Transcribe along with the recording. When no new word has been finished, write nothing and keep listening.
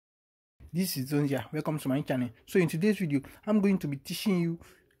This is Zonzia. Welcome to my channel. So in today's video, I'm going to be teaching you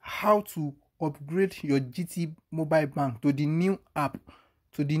how to upgrade your GT mobile bank to the new app,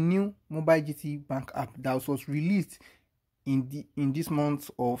 to the new mobile GT bank app that was released in the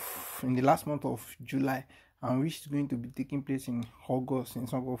last month of July, and which is going to be taking place in August, in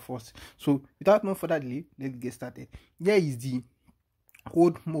some of us. So without no further delay, let's get started. Here is the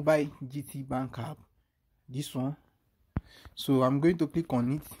old mobile GT bank app, this one. So I'm going to click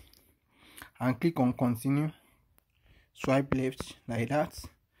on it and click on continue, swipe left like that,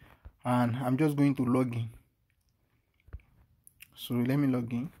 and I'm just going to log in. So let me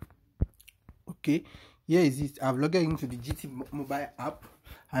log in. Okay, here is it. I've logged into the GT mobile app,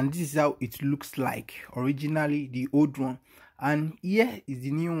 and this is how it looks like originally, the old one, and here is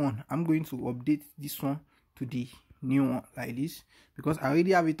the new one. I'm going to update this one to the new one like this because I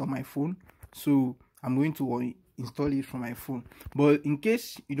already have it on my phone, so I'm going to install it from my phone. But in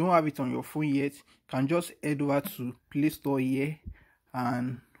case you don't have it on your phone yet, you can just head over to Play Store here,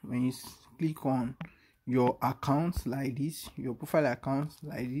 and when you click on your account like this, your profile account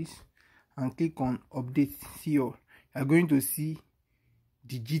like this, and click on update here, you're going to see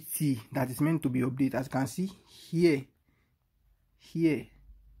the GT that is meant to be updated. As you can see here,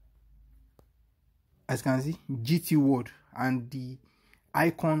 as you can see, GT word, and the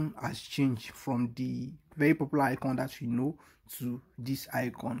icon has changed from the very popular icon that we know to this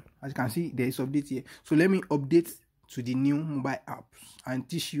icon. As you can see, there is update here. So let me update to the new mobile apps and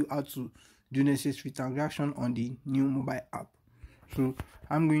teach you how to do necessary transaction on the new mobile app. So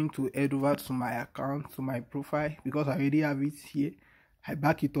I'm going to head over to my account, to my profile, because I already have it here. I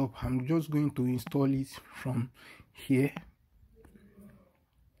back it up. I'm just going to install it from here.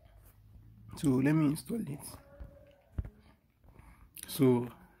 So let me install it. So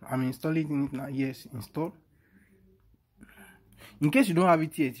I'm installing it now. Yes, install. In case you don't have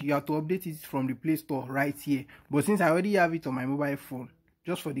it yet, you have to update it from the Play Store right here. But since I already have it on my mobile phone,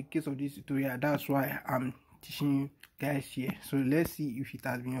 just for the case of this tutorial, that's why I'm teaching you guys here. So let's see if it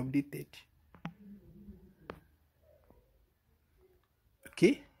has been updated.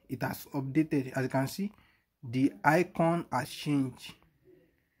 Okay, it has updated. As you can see, the icon has changed.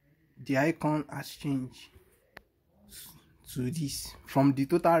 The icon has changed to this, from the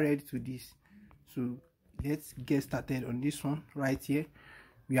total red to this. So let's get started on this one right here.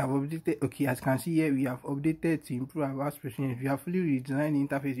 We have updated. Okay, as you can see here, we have updated to improve our experience. We have fully redesigned the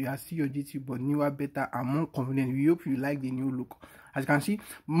interface. You have seen your GT but newer, better, and more convenient. We hope you like the new look. As you can see,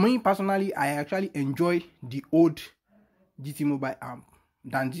 me personally, I actually enjoy the old GT mobile app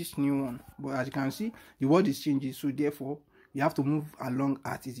than this new one. But as you can see, the world is changing, so therefore you have to move along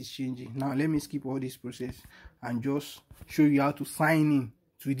as it is changing. Now let me skip all this process and just show you how to sign in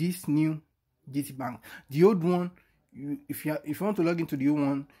to this new Gtbank. The old one, if you want to log into the old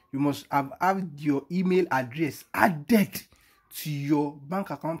one, you must have your email address added to your bank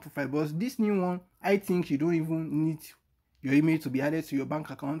account profile. But this new one, I think you don't even need your email to be added to your bank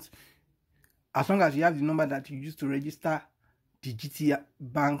account. As long as you have the number that you use to register the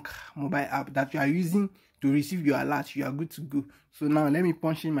Gtbank mobile app that you are using to receive your alert, you are good to go. So now let me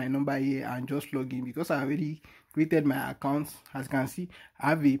punch in my number here and just log in, because I already created my account. As you can see, I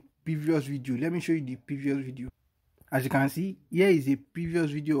have a previous video. Let me show you the previous video. As you can see, here is a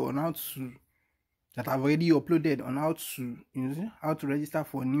previous video on how to, that I've already uploaded, on how to, how to register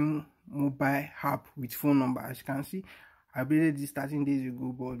for new mobile app with phone number. As you can see, I uploaded this 13 days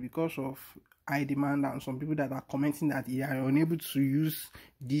ago, but because of high demand and some people that are commenting that they are unable to use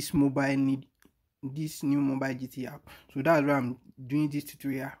this new mobile GT app, so that's why I'm doing this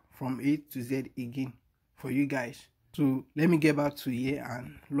tutorial from A to Z again for you guys. So let me get back to here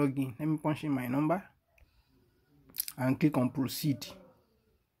and log in. Let me punch in my number and click on proceed.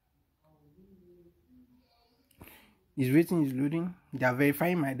 It's waiting, is loading. They are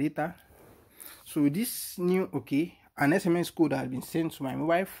verifying my data. So this new, okay, an SMS code has been sent to my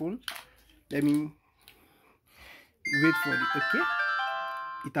mobile phone. Let me wait for the, okay,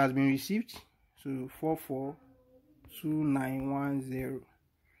 it has been received. So 442910.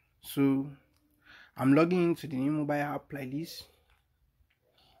 So I'm logging into the new mobile app like this,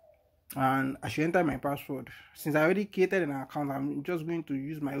 and I should enter my password. Since I already created an account, I'm just going to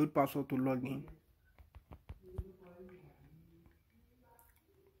use my old password to log in.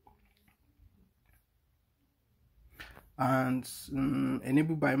 And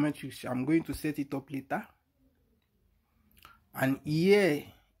enable biometrics, I'm going to set it up later. And here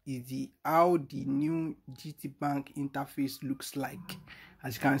is how the new Gtbank interface looks like.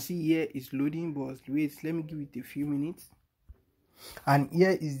 As you can see here, it's loading, but wait, let me give it a few minutes. And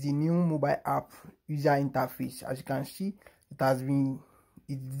here is the new mobile app user interface. As you can see, it has been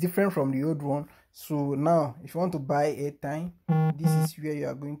it's different from the old one. So now if you want to buy airtime, this is where you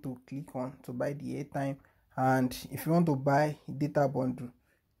are going to click on to buy the airtime. And if you want to buy data bundle,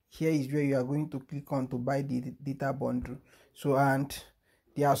 here is where you are going to click on to buy the data bundle. So, and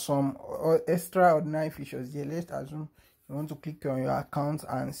there are some extraordinary features here. Let's assume you want to click on your account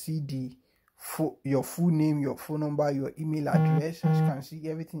and see your full name, your phone number, your email address. As you can see,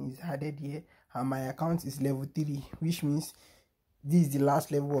 everything is added here, and my account is level 3, which means this is the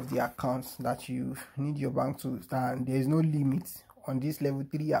last level of the account that you need your bank to stand. There is no limit on this level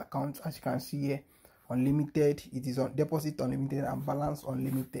 3 account. As you can see here, unlimited, it is on deposit unlimited and balance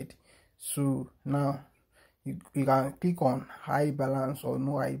unlimited. So now you can click on high balance or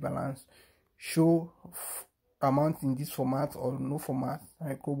no high balance, show amount in this format or no format,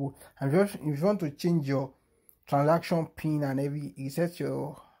 and if you want to change your transaction pin and reset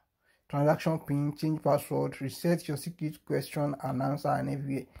your transaction pin, change password, reset your secret question and answer, and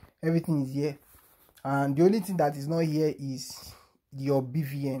everything is here. And the only thing that is not here is your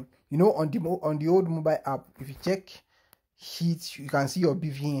BVN. You know, on the old mobile app, if you check it, you can see your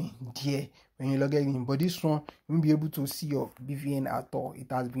BVN there when you log in. But this one, you won't be able to see your BVN at all. It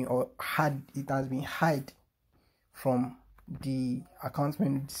has been hid from the account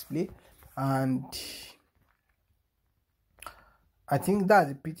menu display. And I think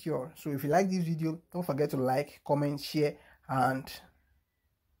that's pretty all. So if you like this video, don't forget to like, comment, share, and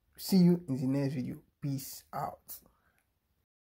see you in the next video. Peace out.